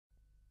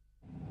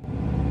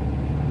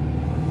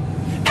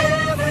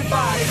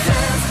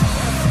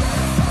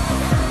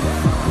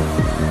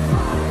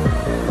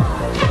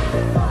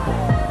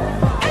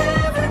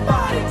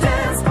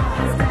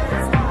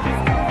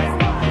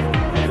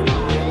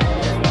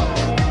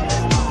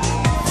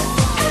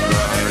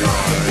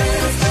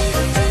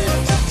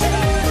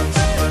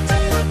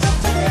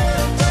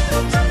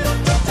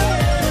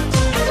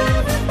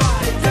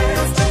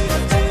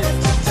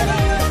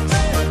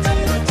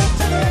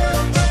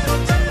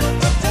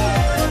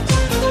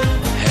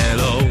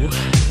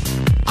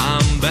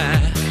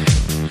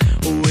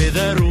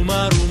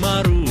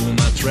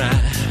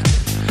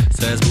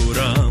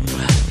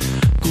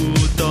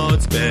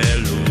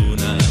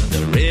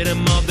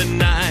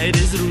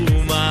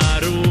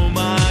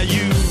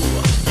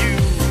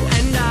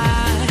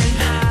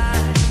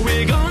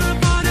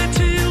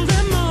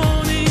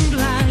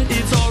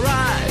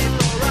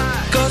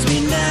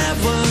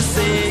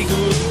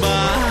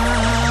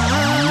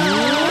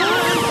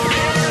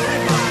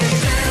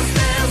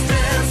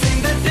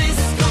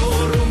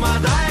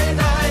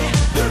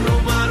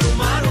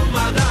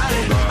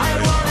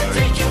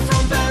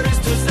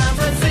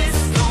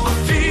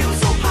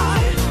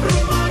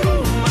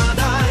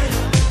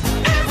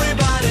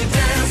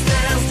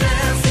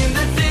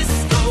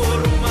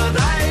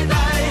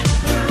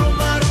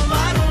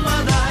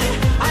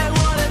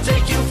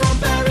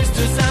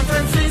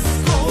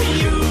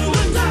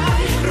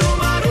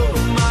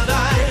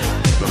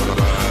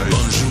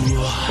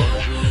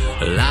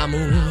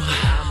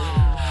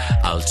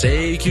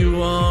Take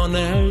you on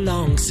a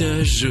long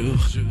séjour.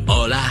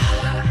 Hola,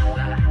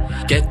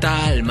 ¿qué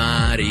tal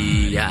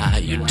Maria?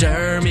 You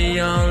turn me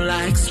on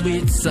like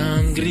sweet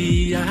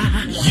sangria.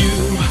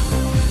 You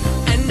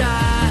and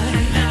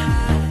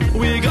I,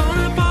 we're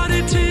gonna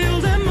party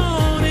till the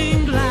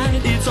morning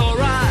light. It's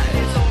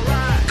alright,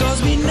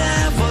 'cause we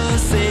never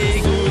say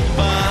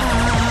goodbye.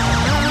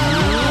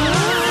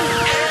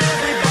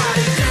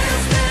 Everybody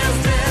dance, dance,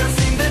 dance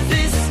in the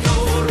disco.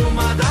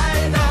 Rumadai,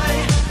 dai,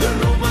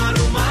 Ruma,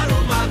 Ruma,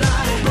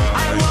 Rumadai.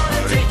 I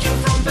wanna take you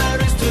from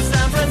Paris to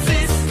San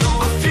Francisco.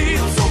 I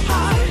feel so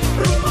high.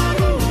 Ruma,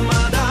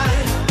 Rumadai.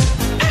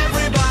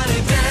 Everybody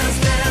dance,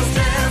 dance,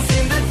 dance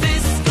in the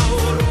disco.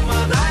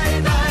 Rumadai,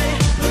 dai,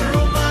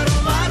 Ruma,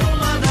 Ruma,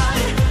 Rumadai.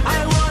 I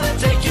wanna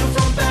take you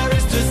from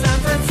Paris to San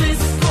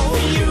Francisco.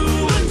 You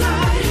and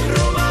I,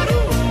 Ruma,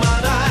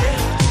 Rumadai.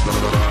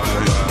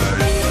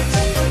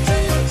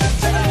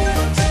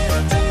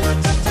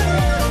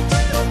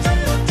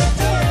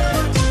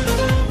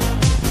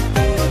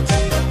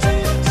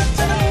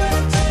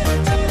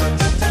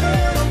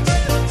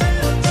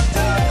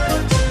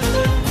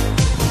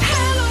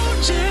 Hello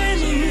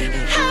Jenny,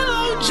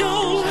 hello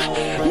Joe.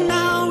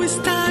 Now it's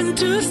time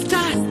to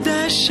start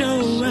the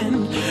show,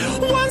 and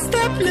one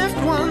step left,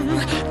 one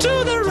to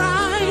the